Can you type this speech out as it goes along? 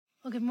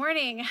Well, good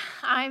morning.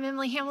 I'm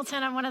Emily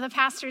Hamilton. I'm one of the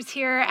pastors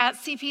here at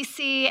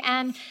CPC,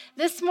 and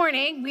this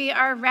morning we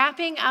are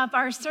wrapping up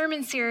our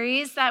sermon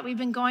series that we've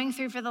been going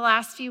through for the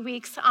last few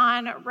weeks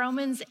on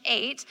Romans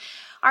 8.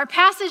 Our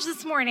passage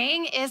this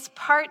morning is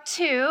part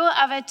 2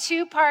 of a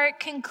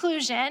 2-part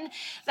conclusion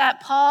that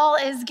Paul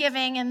is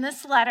giving in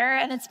this letter,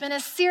 and it's been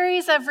a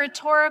series of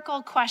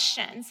rhetorical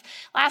questions.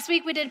 Last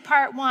week we did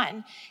part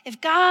 1.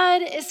 If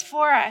God is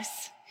for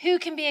us, who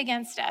can be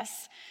against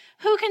us?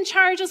 Who can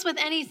charge us with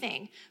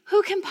anything?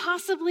 Who can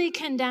possibly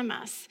condemn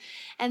us?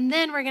 And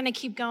then we're going to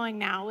keep going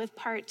now with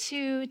part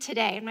 2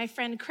 today. And my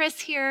friend Chris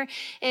here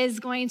is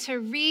going to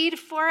read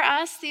for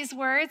us these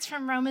words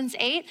from Romans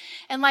 8.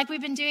 And like we've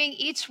been doing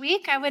each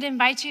week, I would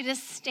invite you to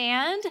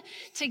stand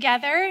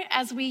together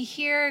as we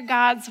hear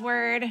God's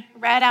word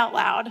read out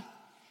loud.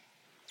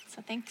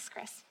 So thanks,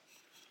 Chris.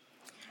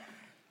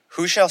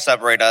 Who shall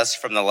separate us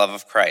from the love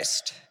of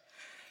Christ?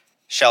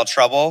 Shall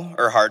trouble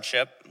or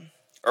hardship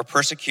or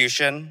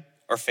persecution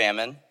or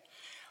famine,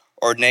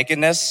 or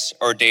nakedness,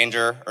 or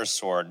danger, or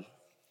sword?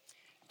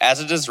 As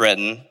it is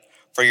written,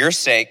 for your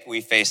sake we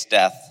face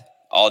death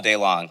all day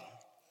long.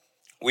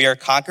 We are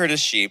conquered as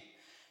sheep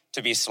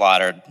to be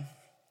slaughtered.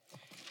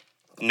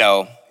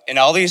 No, in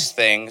all these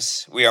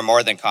things we are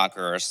more than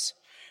conquerors,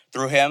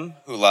 through him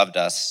who loved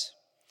us.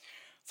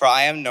 For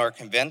I am nor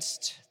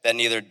convinced that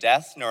neither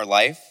death nor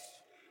life,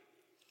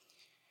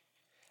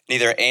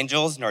 neither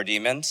angels nor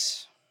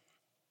demons,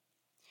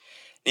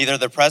 neither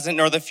the present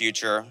nor the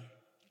future,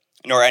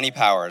 nor any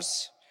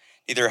powers,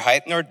 neither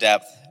height nor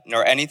depth,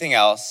 nor anything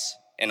else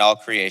in all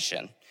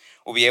creation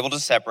will be able to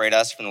separate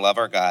us from the love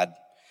of our God,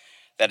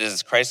 that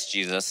is Christ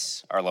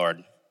Jesus, our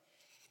Lord.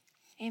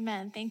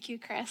 Amen. Thank you,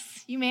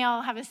 Chris. You may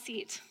all have a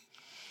seat.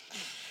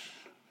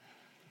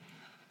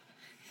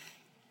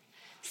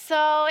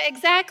 So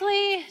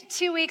exactly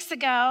 2 weeks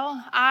ago,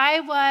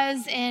 I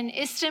was in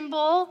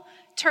Istanbul,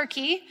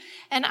 Turkey,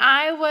 and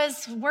I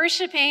was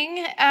worshiping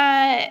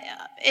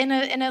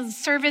in a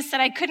service that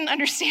I couldn't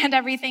understand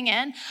everything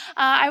in.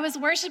 I was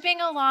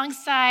worshiping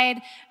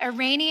alongside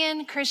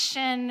Iranian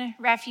Christian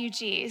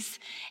refugees,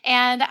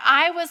 and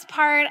I was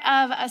part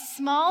of a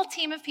small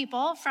team of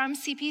people from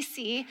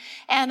CPC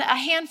and a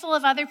handful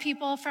of other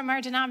people from our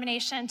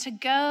denomination to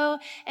go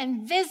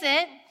and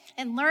visit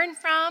and learn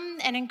from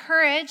and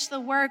encourage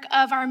the work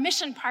of our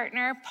mission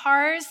partner,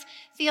 PARS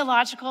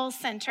Theological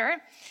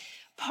Center.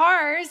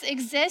 PARS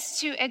exists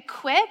to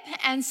equip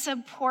and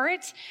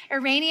support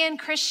Iranian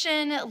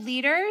Christian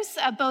leaders,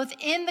 both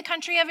in the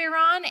country of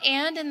Iran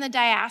and in the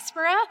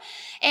diaspora.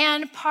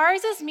 And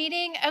PARS is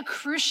meeting a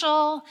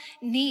crucial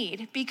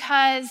need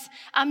because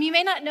you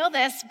may not know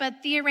this,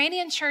 but the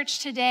Iranian church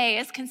today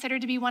is considered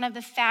to be one of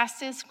the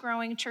fastest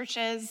growing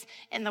churches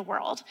in the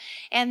world.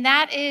 And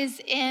that is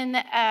in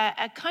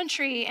a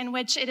country in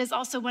which it is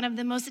also one of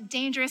the most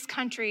dangerous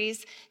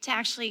countries to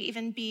actually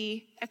even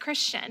be a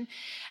Christian.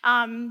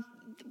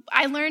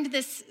 I learned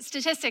this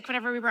statistic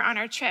whenever we were on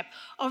our trip.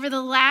 Over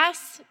the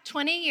last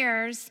 20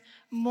 years,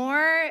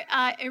 more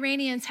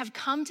Iranians have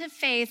come to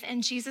faith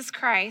in Jesus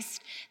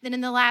Christ than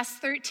in the last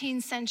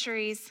 13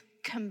 centuries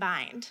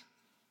combined.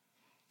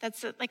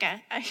 That's like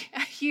a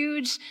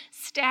huge,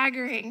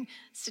 staggering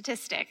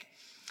statistic.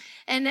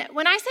 And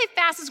when I say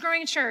fastest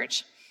growing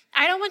church,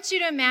 I don't want you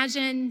to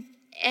imagine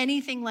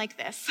anything like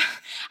this.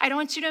 I don't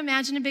want you to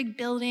imagine a big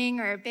building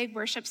or a big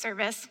worship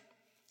service.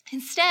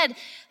 Instead,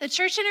 the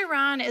church in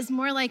Iran is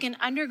more like an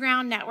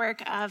underground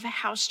network of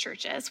house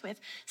churches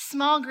with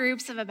small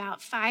groups of about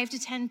 5 to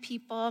 10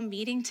 people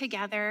meeting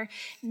together.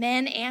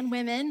 Men and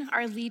women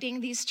are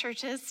leading these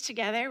churches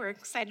together. We're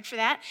excited for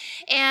that.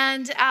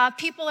 And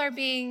people are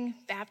being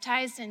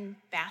baptized in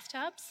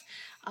bathtubs.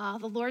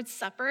 The Lord's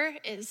Supper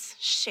is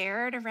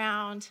shared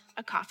around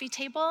a coffee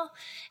table,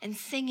 and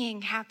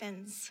singing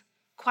happens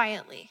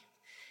quietly.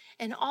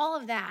 And all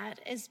of that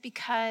is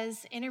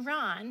because in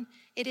Iran,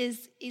 it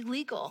is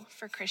illegal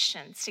for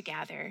Christians to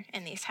gather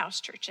in these house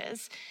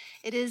churches.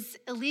 It is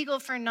illegal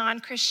for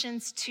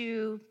non-Christians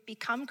to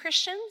become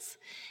Christians.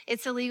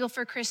 It's illegal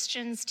for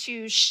Christians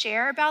to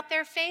share about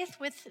their faith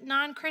with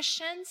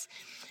non-Christians.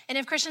 And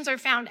if Christians are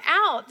found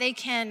out, they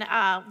can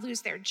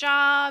lose their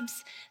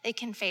jobs, they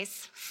can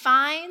face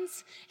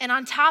fines. And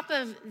on top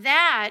of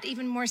that,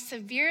 even more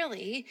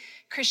severely,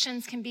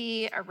 Christians can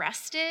be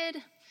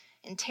arrested,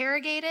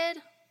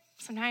 interrogated,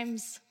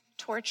 sometimes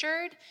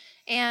tortured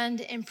and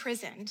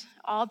imprisoned,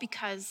 all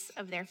because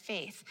of their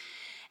faith.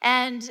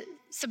 And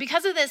so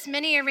because of this,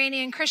 many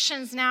Iranian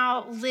Christians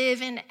now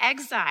live in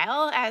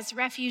exile as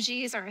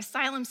refugees or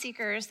asylum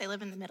seekers. They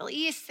live in the Middle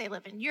East, they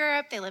live in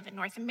Europe, they live in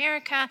North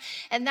America.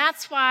 And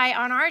that's why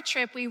on our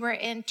trip we were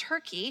in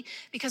Turkey,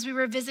 because we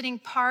were visiting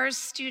PARS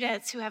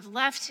students who have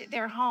left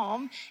their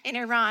home in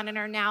Iran and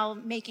are now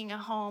making a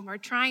home or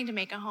trying to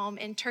make a home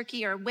in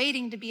Turkey or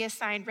waiting to be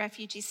assigned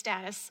refugee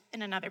status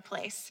in another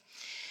place.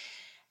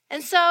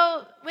 And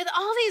so with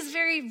all these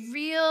very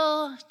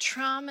real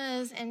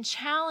traumas and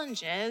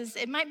challenges,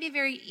 it might be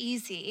very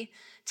easy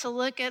to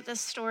look at the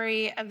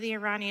story of the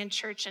Iranian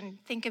church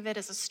and think of it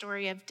as a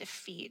story of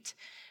defeat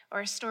or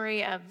a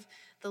story of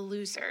the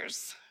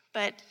losers.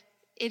 But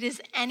it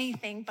is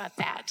anything but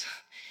that.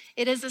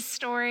 It is a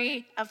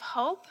story of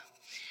hope.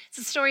 It's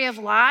a story of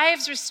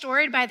lives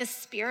restored by the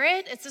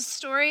Spirit. It's a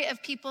story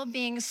of people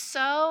being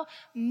so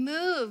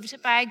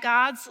moved by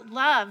God's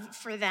love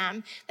for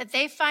them that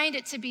they find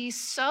it to be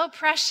so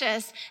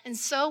precious and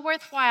so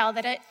worthwhile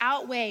that it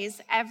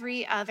outweighs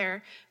every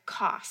other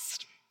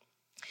cost.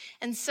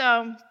 And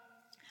so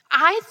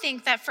I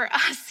think that for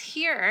us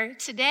here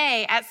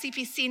today at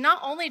CPC, not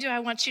only do I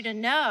want you to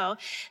know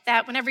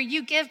that whenever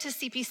you give to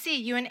CPC,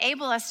 you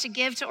enable us to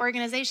give to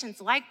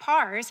organizations like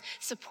PARS,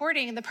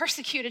 supporting the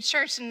persecuted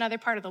church in another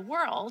part of the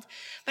world,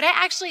 but I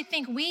actually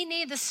think we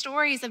need the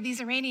stories of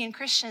these Iranian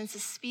Christians to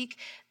speak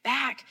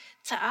back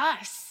to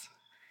us.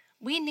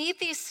 We need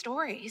these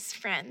stories,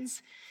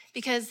 friends,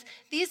 because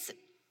these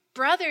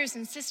brothers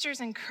and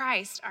sisters in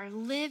Christ are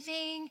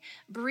living,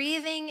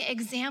 breathing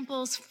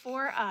examples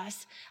for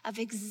us of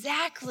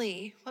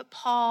exactly what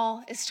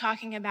Paul is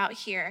talking about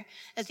here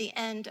at the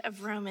end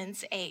of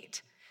Romans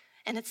 8.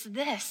 And it's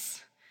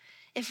this: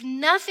 if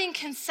nothing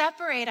can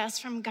separate us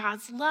from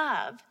God's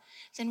love,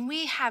 then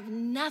we have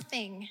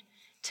nothing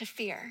to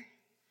fear.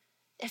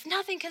 If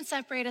nothing can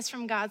separate us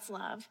from God's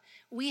love,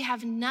 we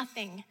have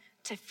nothing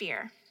to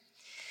fear.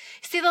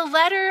 See, the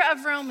letter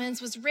of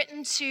Romans was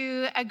written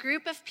to a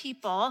group of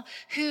people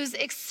whose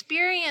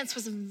experience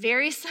was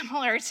very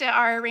similar to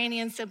our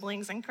Iranian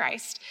siblings in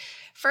Christ.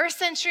 First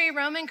century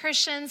Roman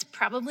Christians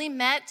probably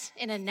met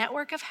in a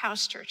network of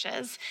house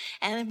churches,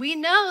 and we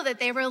know that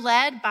they were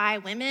led by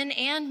women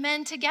and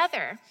men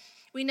together.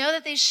 We know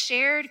that they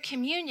shared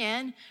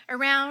communion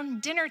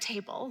around dinner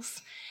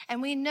tables,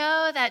 and we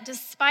know that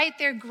despite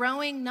their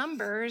growing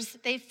numbers,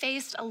 they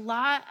faced a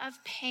lot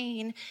of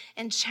pain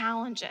and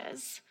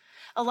challenges.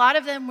 A lot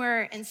of them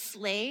were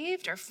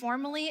enslaved or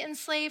formerly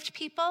enslaved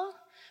people,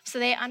 so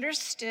they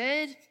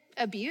understood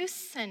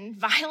abuse and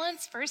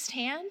violence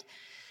firsthand.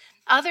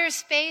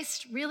 Others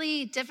faced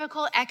really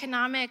difficult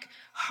economic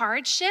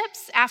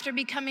hardships after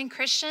becoming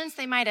Christians.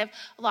 They might have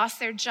lost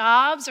their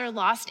jobs or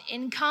lost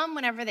income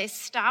whenever they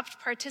stopped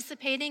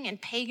participating in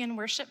pagan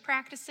worship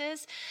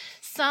practices.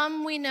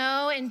 Some, we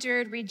know,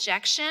 endured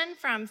rejection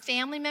from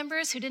family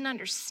members who didn't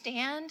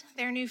understand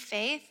their new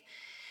faith.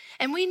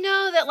 And we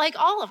know that, like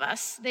all of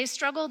us, they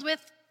struggled with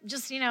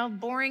just,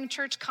 boring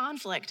church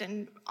conflict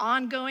and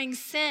ongoing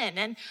sin.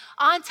 And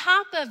on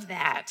top of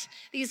that,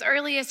 these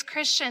earliest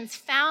Christians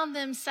found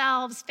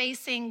themselves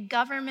facing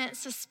government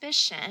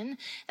suspicion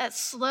that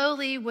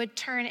slowly would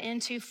turn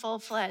into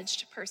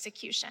full-fledged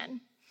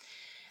persecution.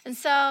 And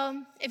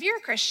so, if you're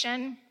a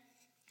Christian,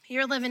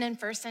 you're living in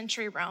first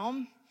century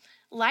Rome,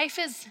 life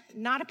is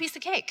not a piece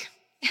of cake.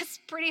 It's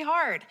pretty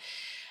hard.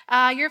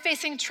 You're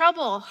facing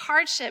trouble,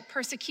 hardship,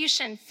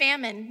 persecution,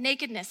 famine,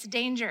 nakedness,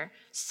 danger,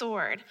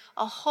 sword,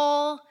 a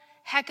whole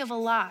heck of a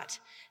lot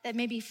that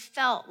maybe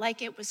felt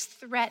like it was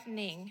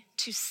threatening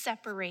to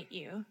separate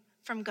you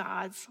from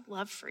God's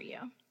love for you.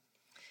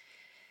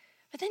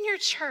 But then your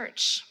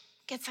church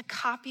gets a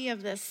copy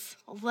of this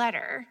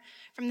letter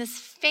from this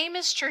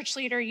famous church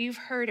leader you've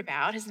heard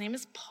about. His name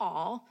is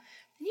Paul.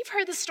 And you've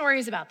heard the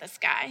stories about this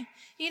guy.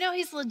 You know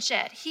he's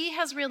legit. He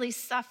has really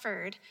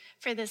suffered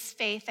for this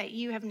faith that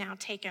you have now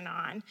taken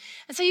on.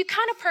 And so you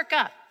kind of perk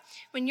up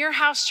when your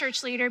house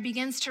church leader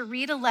begins to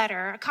read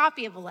a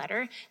copy of a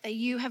letter that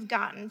you have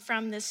gotten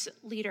from this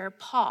leader,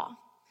 Paul.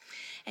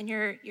 And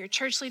your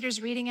church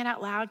leader's reading it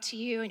out loud to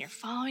you, and you're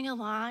following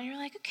along. You're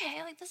like,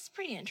 okay, this is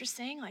pretty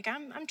interesting.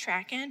 I'm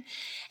tracking.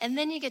 And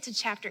then you get to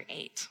chapter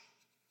 8.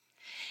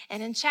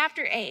 And in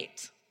chapter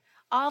 8,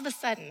 all of a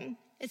sudden,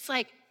 it's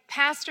like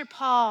Pastor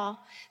Paul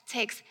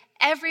takes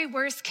every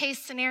worst case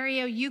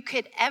scenario you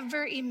could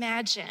ever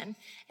imagine,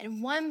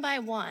 and one by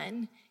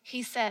one,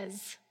 he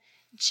says,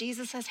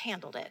 Jesus has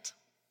handled it.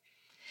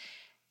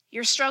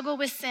 Your struggle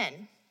with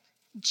sin,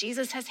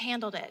 Jesus has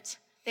handled it.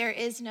 There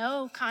is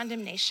no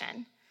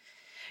condemnation.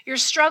 Your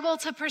struggle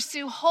to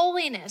pursue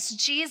holiness,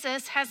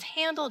 Jesus has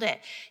handled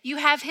it. You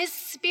have his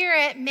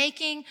Spirit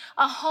making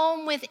a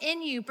home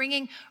within you,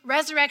 bringing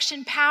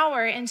resurrection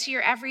power into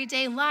your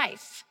everyday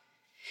life.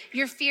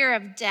 Your fear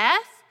of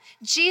death,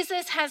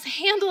 Jesus has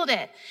handled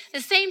it.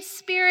 The same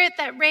Spirit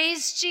that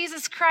raised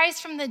Jesus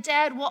Christ from the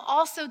dead will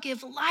also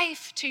give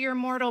life to your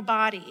mortal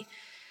body.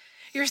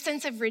 Your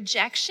sense of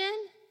rejection,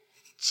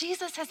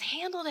 Jesus has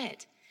handled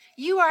it.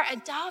 You are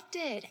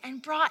adopted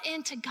and brought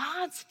into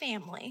God's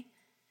family.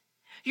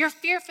 Your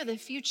fear for the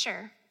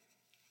future,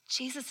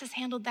 Jesus has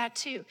handled that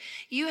too.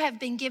 You have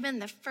been given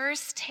the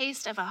first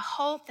taste of a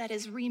hope that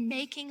is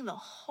remaking the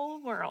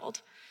whole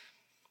world.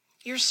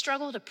 Your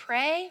struggle to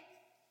pray,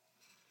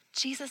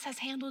 Jesus has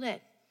handled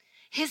it.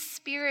 His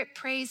Spirit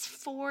prays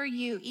for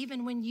you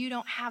even when you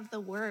don't have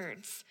the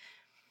words.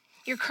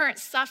 Your current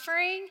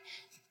suffering,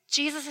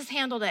 Jesus has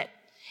handled it.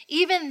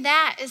 Even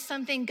that is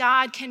something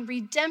God can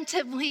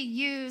redemptively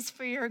use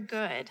for your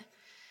good.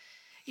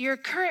 Your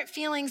current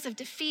feelings of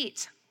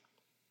defeat,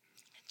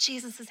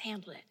 Jesus has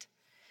handled it.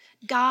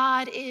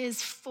 God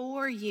is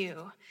for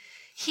you.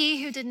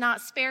 He who did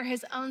not spare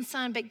his own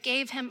son, but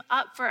gave him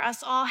up for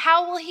us all,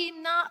 how will he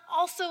not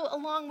also,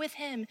 along with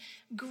him,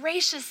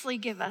 graciously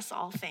give us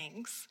all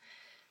things?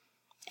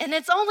 And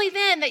it's only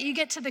then that you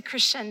get to the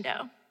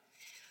crescendo.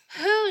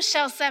 Who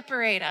shall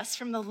separate us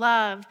from the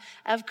love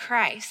of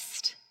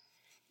Christ?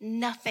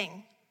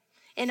 Nothing.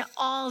 In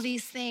all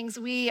these things,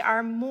 we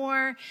are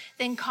more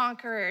than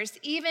conquerors.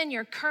 Even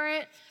your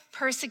current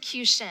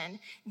persecution,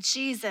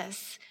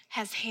 Jesus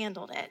has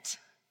handled it.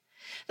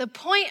 The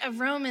point of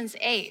Romans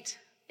 8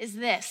 is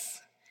this.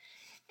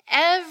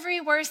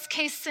 Every worst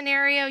case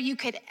scenario you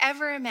could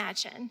ever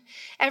imagine,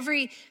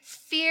 every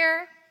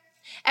fear,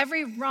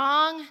 every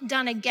wrong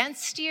done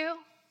against you,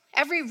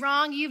 every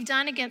wrong you've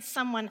done against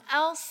someone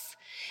else,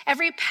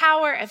 every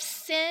power of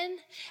sin,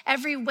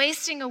 every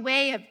wasting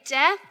away of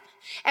death,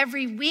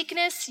 every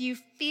weakness you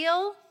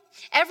feel,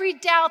 every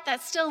doubt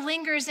that still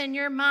lingers in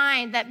your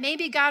mind that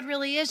maybe God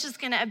really is just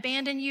going to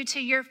abandon you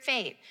to your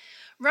fate.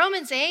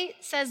 Romans 8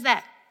 says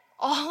that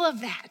all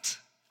of it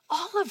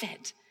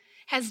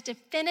has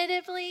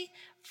definitively,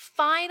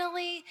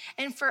 finally,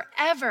 and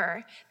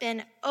forever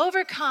been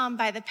overcome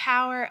by the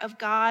power of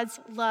God's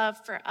love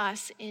for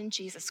us in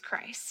Jesus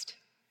Christ.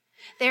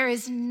 There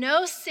is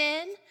no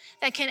sin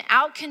that can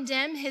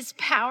outcondemn his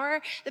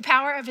power, the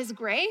power of his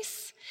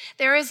grace.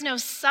 There is no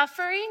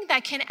suffering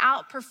that can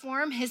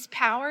outperform his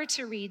power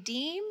to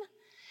redeem.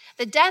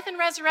 The death and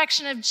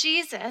resurrection of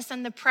Jesus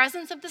and the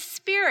presence of the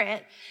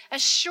Spirit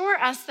assure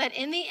us that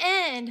in the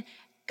end,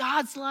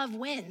 God's love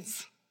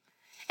wins.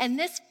 And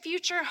this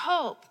future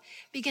hope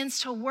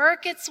begins to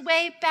work its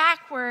way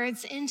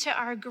backwards into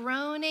our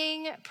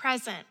groaning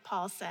present,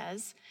 Paul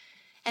says.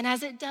 And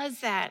as it does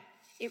that,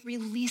 it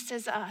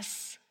releases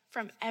us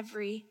from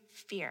every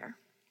fear.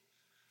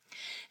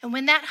 And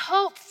when that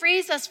hope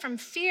frees us from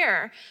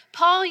fear,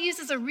 Paul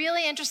uses a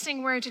really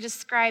interesting word to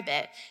describe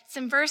it. It's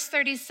in verse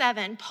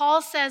 37.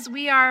 Paul says,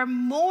 we are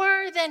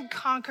more than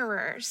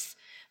conquerors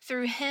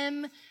through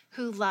him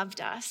who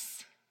loved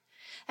us.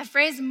 That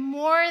phrase,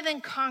 more than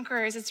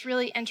conquerors, it's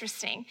really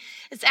interesting.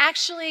 It's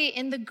actually,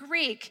 in the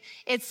Greek,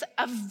 it's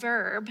a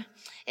verb.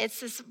 It's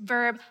this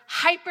verb,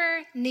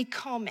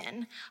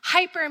 hyper-nikomen.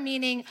 Hyper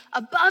meaning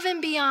above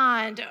and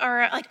beyond,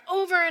 or like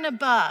over and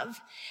above.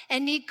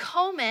 And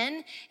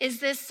nikomen is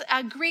this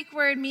Greek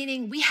word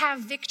meaning we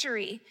have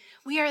victory.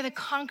 We are the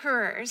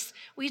conquerors.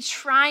 We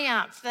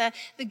triumph.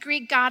 The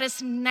Greek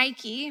goddess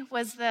Nike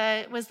was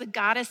the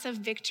goddess of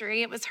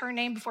victory. It was her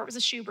name before it was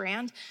a shoe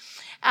brand.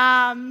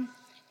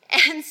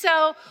 And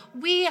so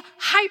we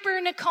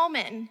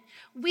hyper-nikomen,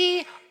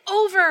 we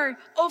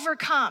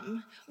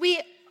overcome,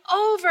 we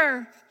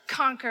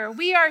over-conquer,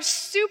 we are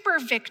super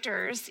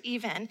victors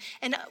even.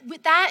 And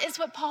that is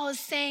what Paul is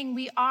saying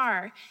we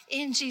are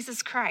in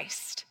Jesus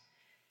Christ.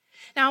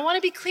 Now, I want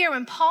to be clear,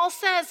 when Paul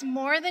says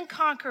more than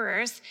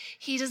conquerors,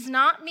 he does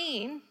not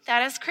mean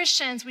that as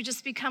Christians, we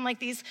just become like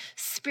these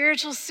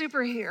spiritual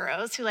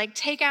superheroes who like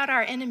take out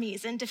our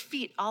enemies and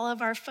defeat all of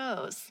our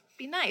foes.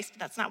 Be nice, but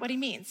that's not what he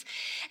means.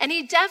 And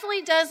he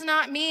definitely does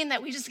not mean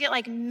that we just get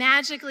like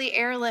magically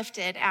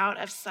airlifted out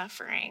of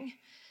suffering.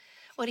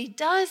 What he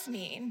does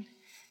mean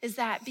is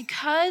that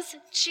because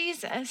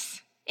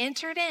Jesus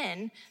entered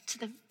in to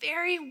the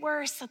very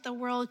worst that the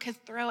world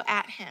could throw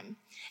at him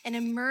and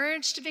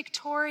emerged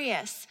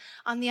victorious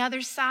on the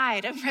other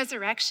side of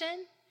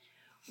resurrection,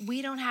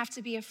 we don't have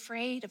to be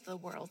afraid of the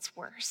world's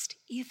worst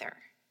either.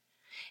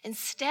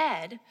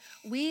 Instead,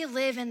 we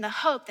live in the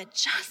hope that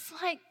just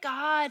like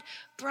God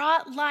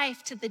brought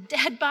life to the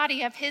dead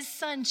body of his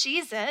son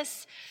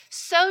Jesus,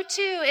 so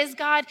too is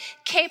God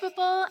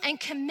capable and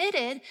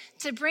committed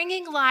to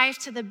bringing life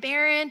to the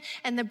barren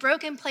and the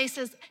broken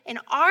places in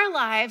our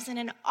lives and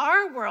in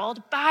our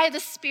world by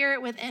the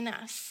Spirit within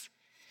us.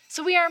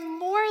 So we are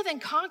more than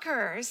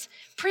conquerors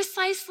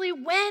precisely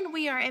when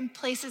we are in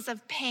places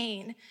of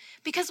pain,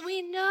 because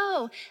we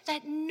know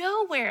that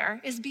nowhere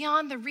is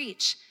beyond the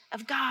reach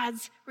of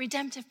God's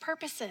redemptive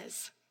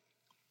purposes.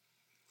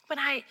 When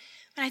I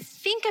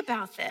think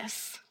about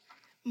this,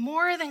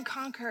 more than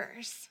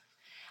conquerors,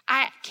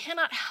 I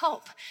cannot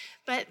help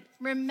but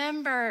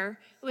remember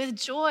with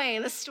joy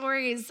the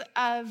stories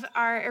of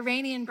our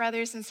Iranian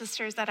brothers and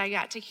sisters that I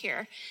got to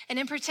hear. And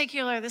in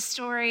particular, the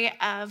story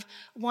of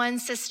one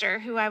sister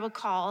who I will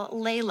call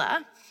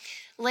Layla.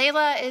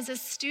 Layla is a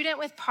student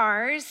with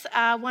PARS,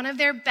 one of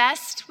their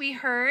best, we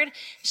heard.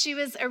 She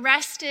was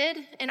arrested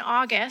in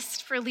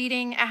August for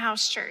leading a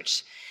house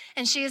church.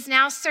 And she is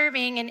now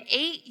serving an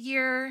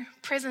 8-year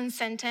prison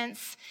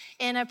sentence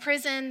in a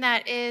prison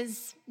that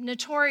is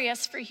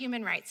notorious for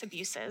human rights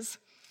abuses.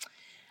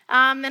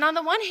 And on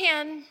the one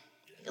hand,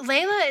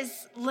 Layla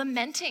is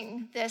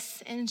lamenting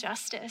this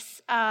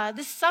injustice.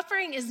 This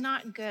suffering is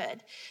not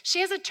good.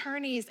 She has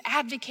attorneys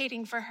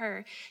advocating for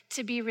her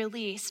to be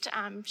released.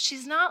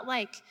 She's not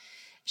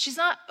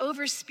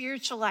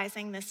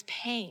over-spiritualizing this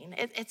pain.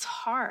 It's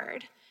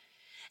hard.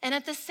 And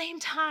at the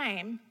same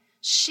time,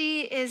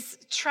 she is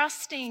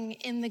trusting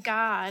in the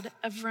God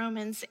of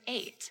Romans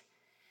 8.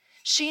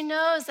 She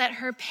knows that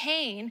her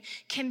pain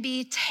can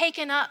be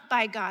taken up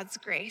by God's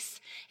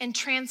grace and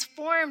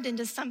transformed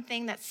into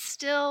something that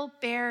still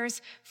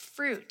bears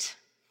fruit.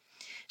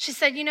 She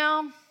said,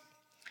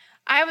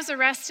 I was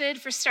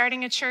arrested for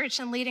starting a church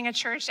and leading a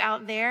church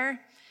out there,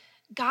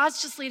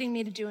 God's just leading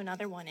me to do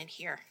another one in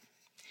here.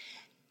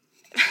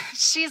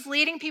 She's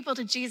leading people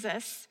to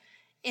Jesus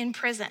in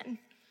prison.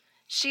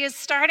 She is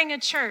starting a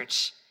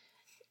church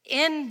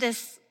in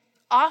this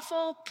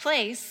awful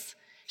place.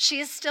 She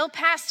is still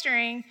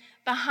pastoring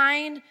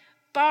behind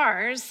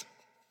bars.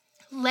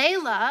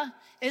 Layla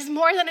is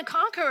more than a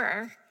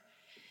conqueror.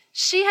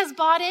 She has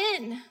bought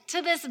in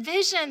to this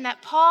vision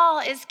that Paul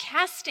is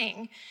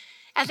casting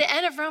at the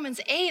end of Romans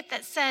 8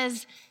 that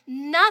says,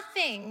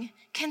 nothing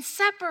can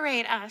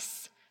separate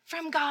us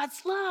from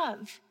God's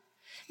love.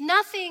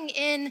 Nothing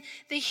in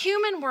the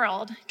human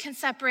world can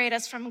separate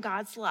us from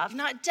God's love,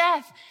 not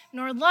death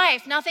nor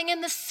life. Nothing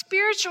in the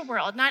spiritual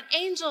world, not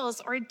angels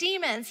or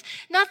demons.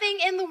 Nothing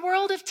in the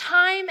world of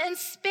time and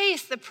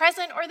space, the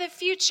present or the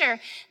future.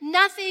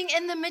 Nothing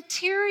in the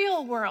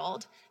material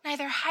world,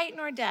 neither height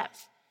nor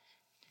depth.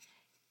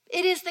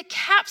 It is the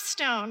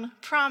capstone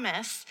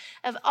promise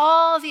of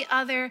all the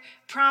other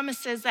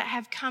promises that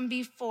have come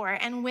before.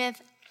 And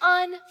with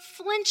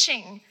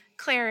unflinching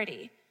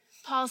clarity,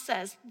 Paul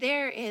says,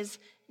 there is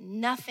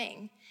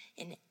nothing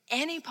in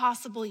any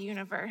possible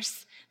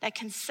universe that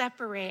can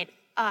separate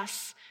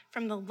us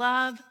from the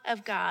love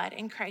of God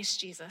in Christ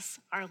Jesus,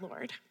 our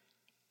Lord.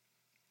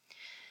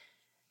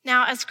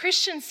 Now, as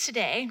Christians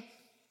today,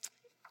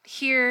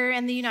 here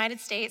in the United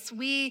States,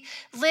 we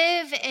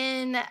live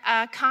in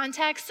a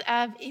context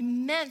of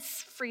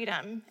immense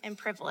freedom and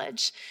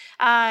privilege.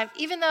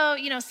 Even though,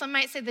 some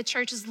might say the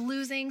church is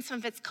losing some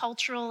of its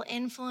cultural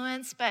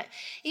influence, but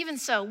even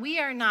so, we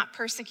are not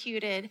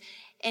persecuted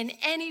in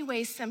any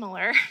way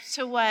similar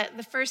to what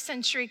the first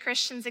century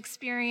Christians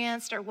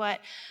experienced or what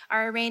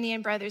our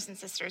Iranian brothers and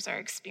sisters are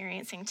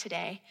experiencing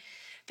today.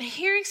 But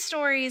hearing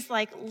stories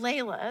like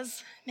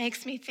Layla's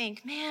makes me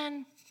think,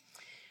 man,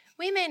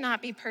 we may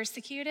not be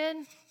persecuted,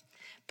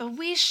 but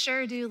we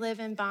sure do live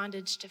in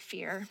bondage to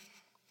fear.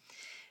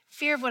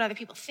 Fear of what other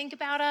people think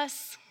about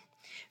us,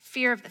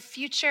 fear of the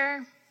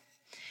future,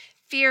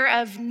 fear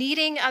of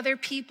needing other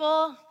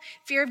people,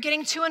 fear of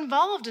getting too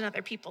involved in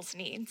other people's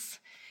needs,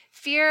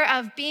 fear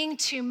of being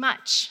too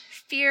much,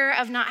 fear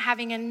of not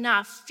having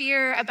enough,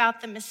 fear about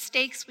the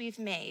mistakes we've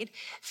made,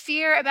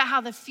 fear about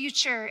how the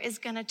future is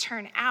going to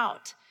turn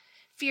out,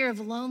 fear of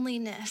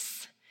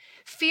loneliness,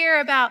 fear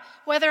about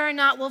whether or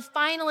not we'll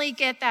finally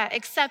get that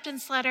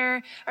acceptance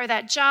letter or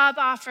that job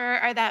offer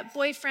or that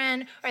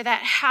boyfriend or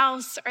that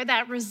house or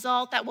that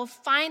result that will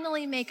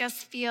finally make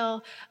us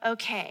feel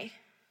okay.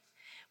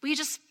 We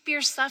just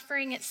fear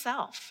suffering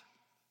itself.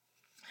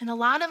 And a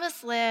lot of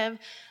us live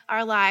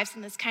our lives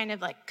in this kind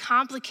of like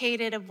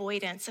complicated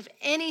avoidance of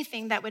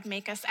anything that would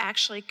make us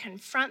actually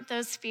confront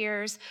those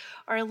fears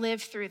or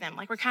live through them.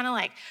 Like we're kind of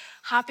like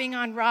hopping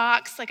on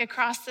rocks like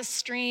across the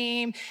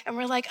stream and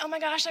we're like, oh my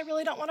gosh, I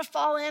really don't want to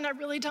fall in. I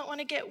really don't want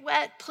to get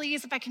wet.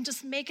 Please, if I can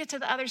just make it to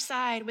the other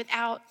side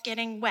without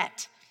getting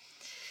wet.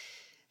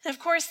 And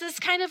of course, this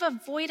kind of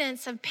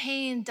avoidance of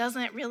pain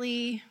doesn't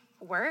really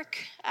work.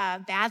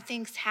 Bad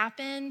things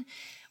happen.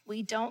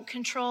 We don't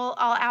control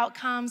all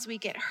outcomes. We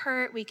get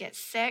hurt, we get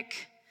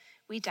sick,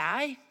 we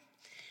die.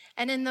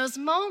 And in those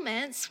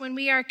moments when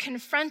we are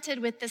confronted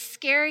with the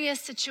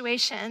scariest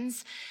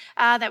situations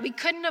that we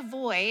couldn't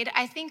avoid,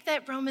 I think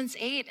that Romans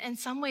 8 in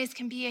some ways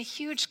can be a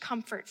huge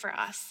comfort for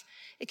us.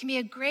 It can be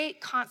a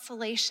great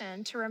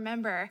consolation to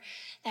remember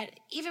that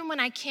even when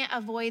I can't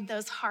avoid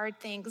those hard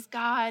things,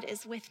 God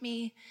is with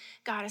me,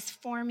 God is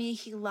for me,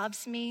 He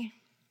loves me.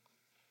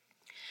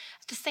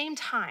 At the same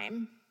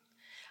time,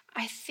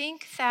 I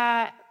think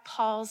that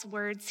Paul's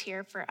words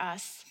here for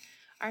us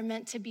are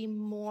meant to be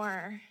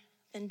more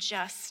than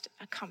just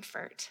a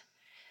comfort.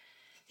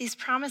 These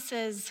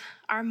promises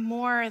are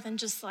more than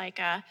just like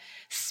a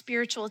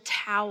spiritual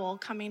towel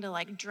coming to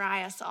like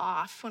dry us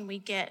off when we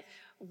get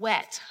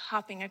wet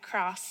hopping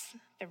across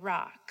the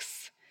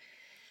rocks.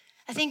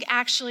 I think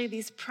actually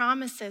these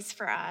promises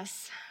for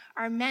us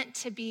are meant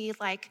to be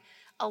like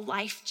a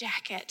life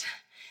jacket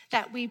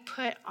that we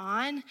put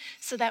on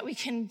so that we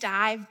can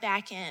dive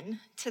back in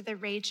to the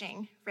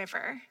raging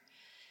river.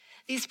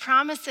 These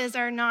promises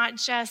are not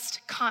just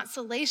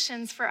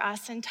consolations for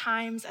us in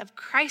times of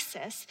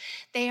crisis.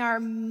 They are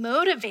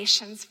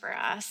motivations for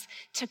us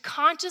to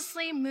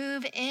consciously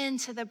move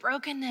into the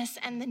brokenness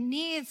and the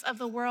needs of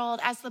the world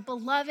as the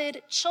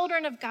beloved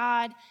children of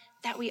God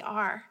that we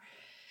are.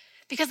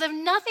 Because if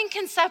nothing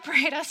can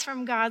separate us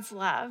from God's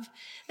love,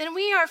 then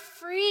we are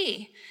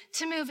free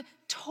to move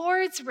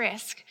towards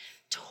risk,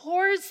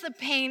 towards the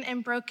pain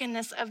and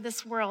brokenness of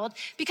this world,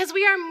 because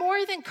we are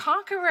more than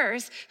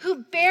conquerors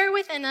who bear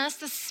within us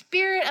the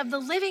Spirit of the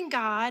living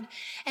God.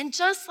 And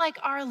just like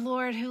our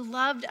Lord who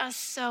loved us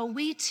so,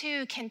 we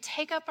too can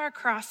take up our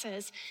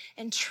crosses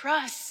and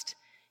trust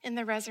in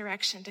the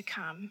resurrection to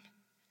come.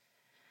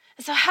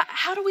 And so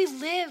how do we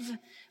live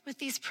with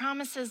these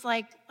promises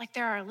like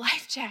they're our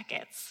life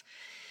jackets?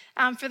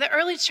 For the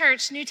early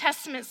church, New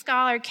Testament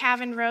scholar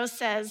Kevin Rose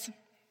says,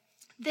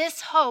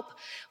 This hope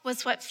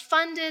was what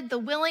funded the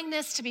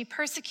willingness to be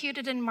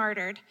persecuted and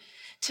martyred,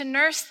 to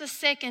nurse the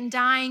sick and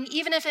dying,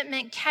 even if it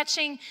meant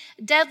catching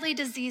deadly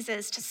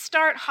diseases, to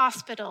start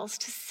hospitals,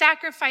 to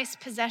sacrifice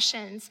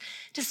possessions,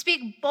 to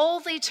speak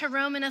boldly to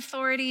Roman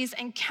authorities,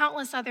 and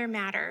countless other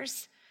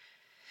matters.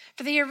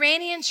 For the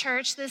Iranian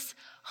church, this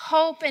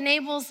hope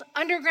enables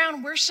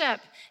underground worship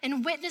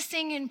and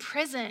witnessing in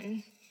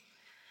prison.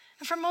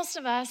 And for most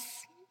of us,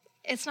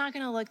 it's not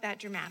going to look that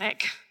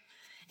dramatic.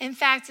 In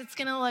fact, it's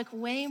going to look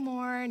way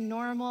more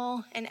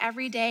normal and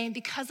everyday. And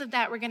because of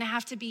that, we're going to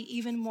have to be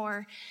even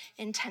more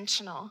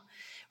intentional.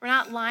 We're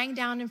not lying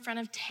down in front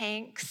of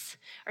tanks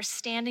or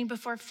standing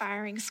before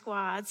firing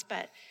squads,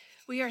 but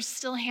we are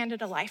still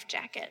handed a life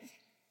jacket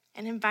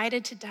and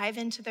invited to dive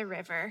into the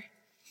river,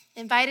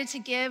 invited to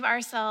give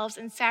ourselves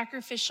in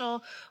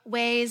sacrificial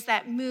ways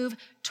that move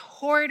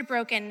toward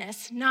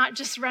brokenness, not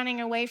just running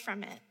away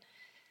from it.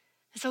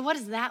 So what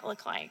does that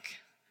look like?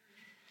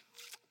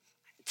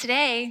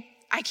 Today,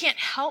 I can't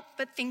help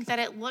but think that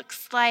it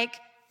looks like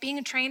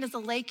being trained as a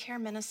lay care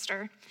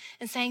minister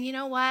and saying, you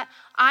know what?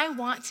 I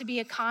want to be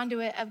a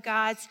conduit of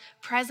God's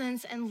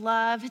presence and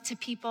love to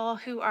people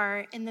who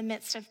are in the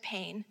midst of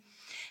pain.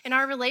 In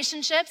our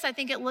relationships, I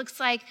think it looks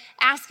like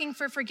asking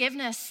for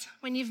forgiveness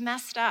when you've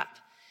messed up.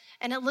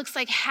 And it looks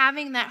like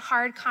having that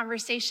hard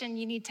conversation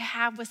you need to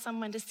have with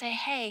someone to say,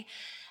 hey,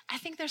 I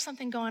think there's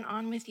something going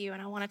on with you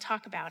and I want to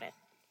talk about it.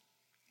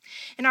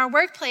 In our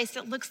workplace,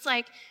 it looks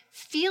like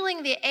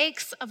feeling the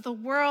aches of the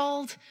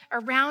world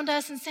around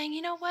us and saying,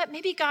 you know what,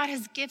 maybe God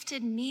has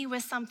gifted me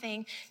with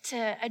something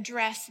to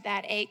address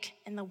that ache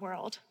in the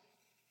world.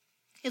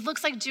 It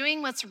looks like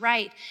doing what's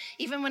right,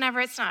 even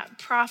whenever it's not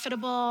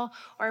profitable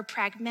or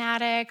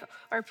pragmatic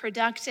or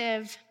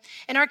productive.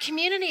 In our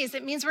communities,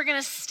 it means we're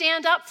going to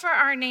stand up for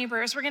our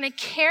neighbors. We're going to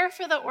care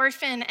for the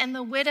orphan and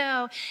the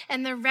widow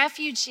and the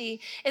refugee.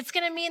 It's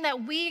going to mean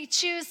that we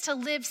choose to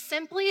live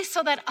simply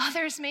so that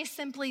others may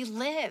simply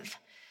live.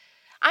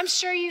 I'm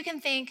sure you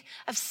can think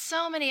of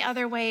so many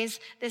other ways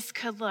this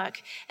could look.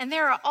 And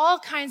there are all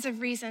kinds of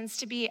reasons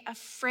to be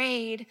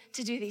afraid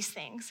to do these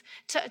things,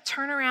 to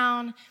turn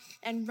around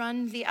and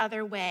run the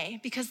other way,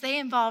 because they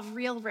involve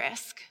real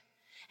risk.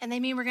 And they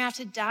mean we're going to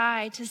have to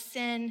die to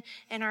sin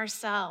and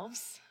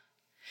ourselves.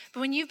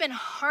 But when you've been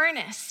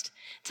harnessed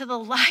to the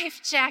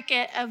life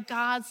jacket of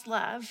God's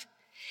love,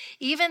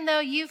 even though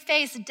you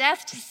face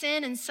death to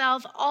sin and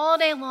self all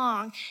day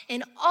long,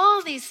 in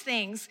all these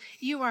things,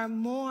 you are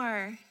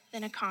more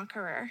than a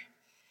conqueror.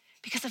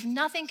 Because if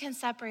nothing can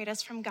separate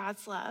us from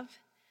God's love,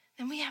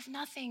 then we have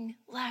nothing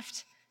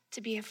left to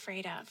be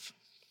afraid of.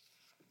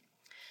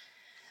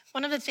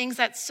 One of the things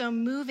that's so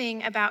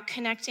moving about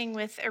connecting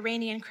with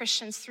Iranian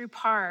Christians through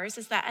PARS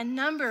is that a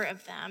number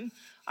of them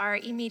are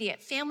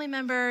immediate family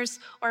members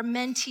or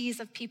mentees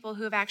of people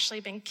who have actually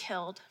been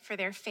killed for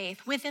their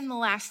faith within the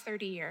last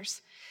 30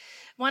 years.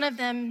 One of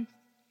them,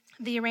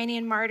 the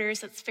Iranian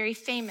martyrs, that's very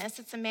famous.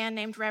 It's a man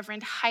named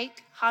Reverend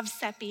Haik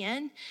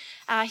Hovsepian.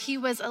 He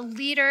was a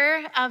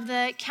leader of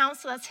the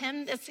council, that's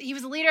him. He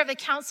was a leader of the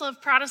Council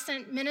of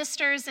Protestant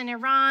Ministers in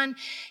Iran.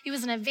 He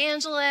was an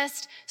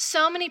evangelist.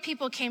 So many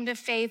people came to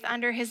faith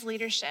under his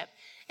leadership.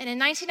 And in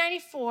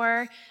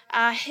 1994,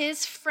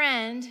 his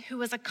friend, who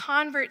was a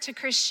convert to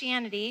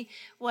Christianity,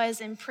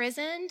 was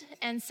imprisoned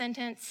and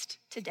sentenced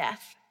to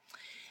death.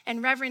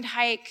 And Reverend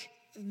Haik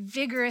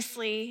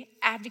vigorously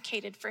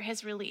advocated for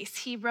his release.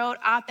 He wrote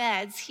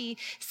op-eds. He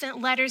sent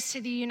letters to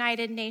the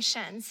United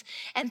Nations.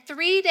 And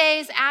 3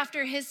 days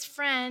after his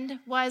friend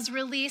was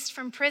released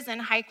from prison,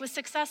 Haik was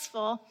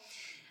successful,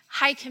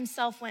 Haik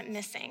himself went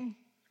missing.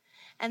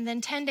 And then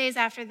 10 days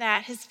after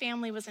that, his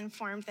family was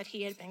informed that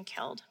he had been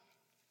killed.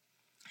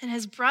 And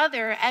his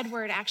brother,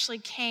 Edward, actually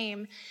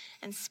came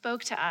and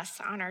spoke to us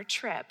on our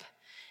trip.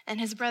 And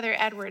his brother,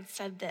 Edward,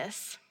 said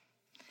this: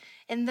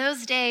 "In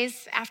those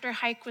days after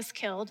Haik was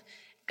killed,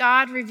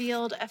 God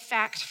revealed a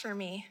fact for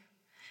me,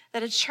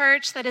 that a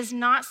church that is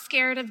not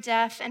scared of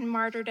death and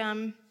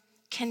martyrdom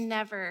can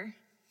never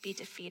be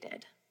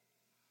defeated."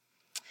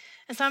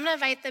 And so I'm going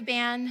to invite the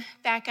band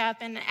back up,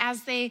 and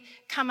as they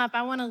come up,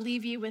 I want to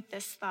leave you with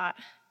this thought.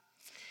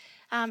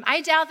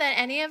 I doubt that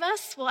any of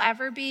us will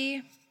ever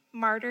be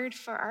martyred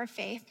for our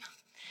faith,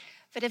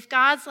 but if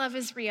God's love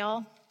is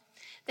real,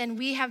 then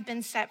we have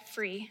been set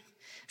free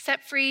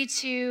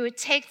to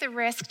take the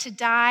risk to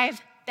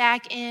dive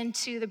back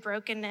into the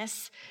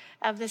brokenness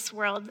of this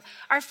world.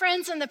 Our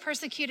friends in the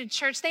persecuted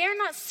church, they are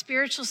not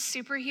spiritual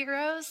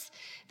superheroes.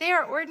 They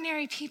are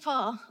ordinary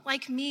people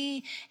like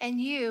me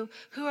and you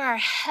who are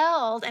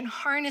held and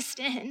harnessed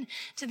in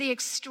to the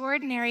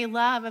extraordinary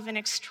love of an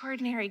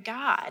extraordinary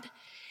God.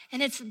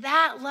 And it's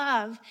that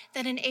love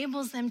that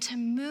enables them to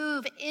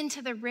move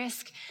into the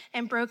risk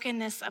and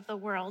brokenness of the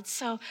world.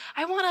 So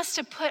I want us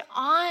to put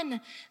on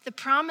the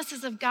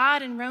promises of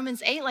God in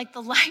Romans 8 like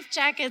the life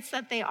jackets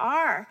that they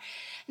are,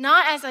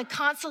 not as a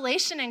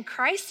consolation in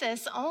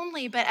crisis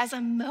only, but as a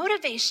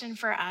motivation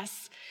for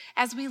us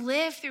as we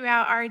live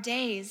throughout our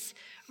days,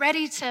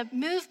 ready to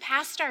move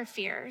past our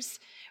fears,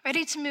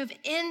 ready to move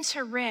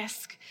into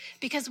risk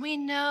because we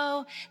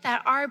know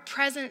that our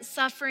present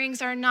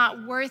sufferings are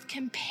not worth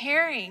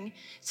comparing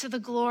to the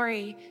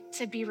glory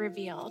to be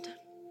revealed.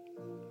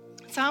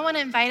 So I want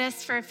to invite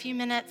us for a few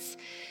minutes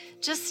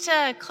just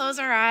to close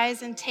our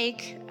eyes and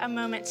take a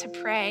moment to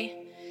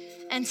pray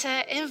and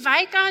to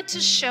invite God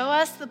to show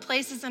us the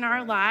places in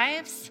our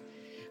lives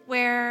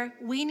where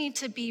we need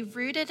to be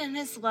rooted in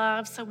his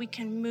love so we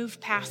can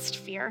move past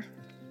fear.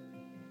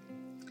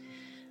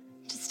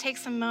 Just take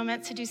some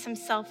moment to do some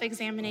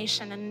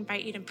self-examination and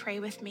invite you to pray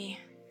with me.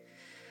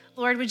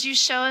 Lord, would you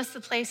show us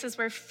the places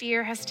where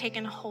fear has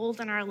taken hold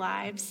in our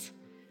lives,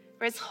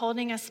 where it's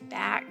holding us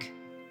back,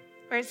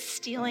 where it's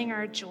stealing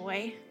our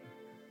joy?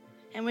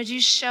 And would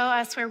you show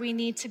us where we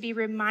need to be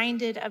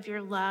reminded of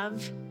your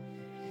love,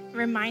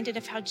 reminded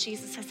of how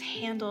Jesus has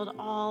handled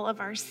all of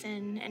our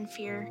sin and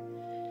fear?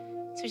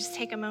 So just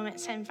take a moment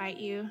to invite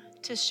you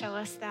to show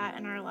us that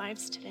in our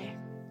lives today.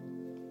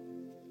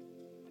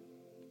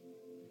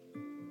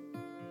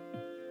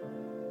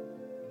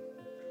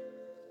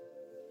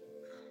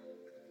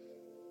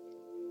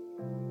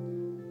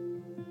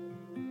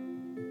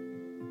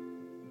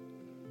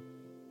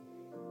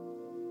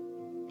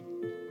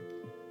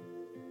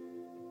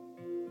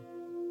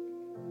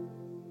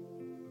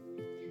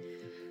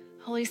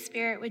 Holy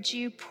Spirit, would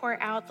you pour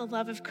out the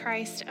love of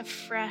Christ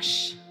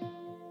afresh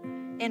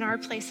in our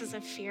places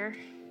of fear?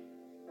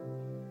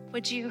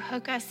 Would you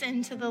hook us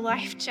into the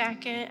life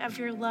jacket of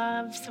your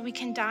love so we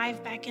can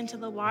dive back into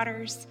the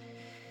waters,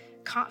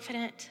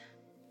 confident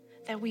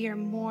that we are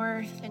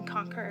more than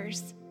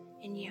conquerors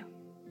in you?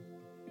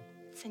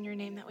 It's in your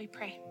name that we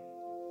pray.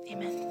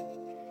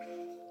 Amen.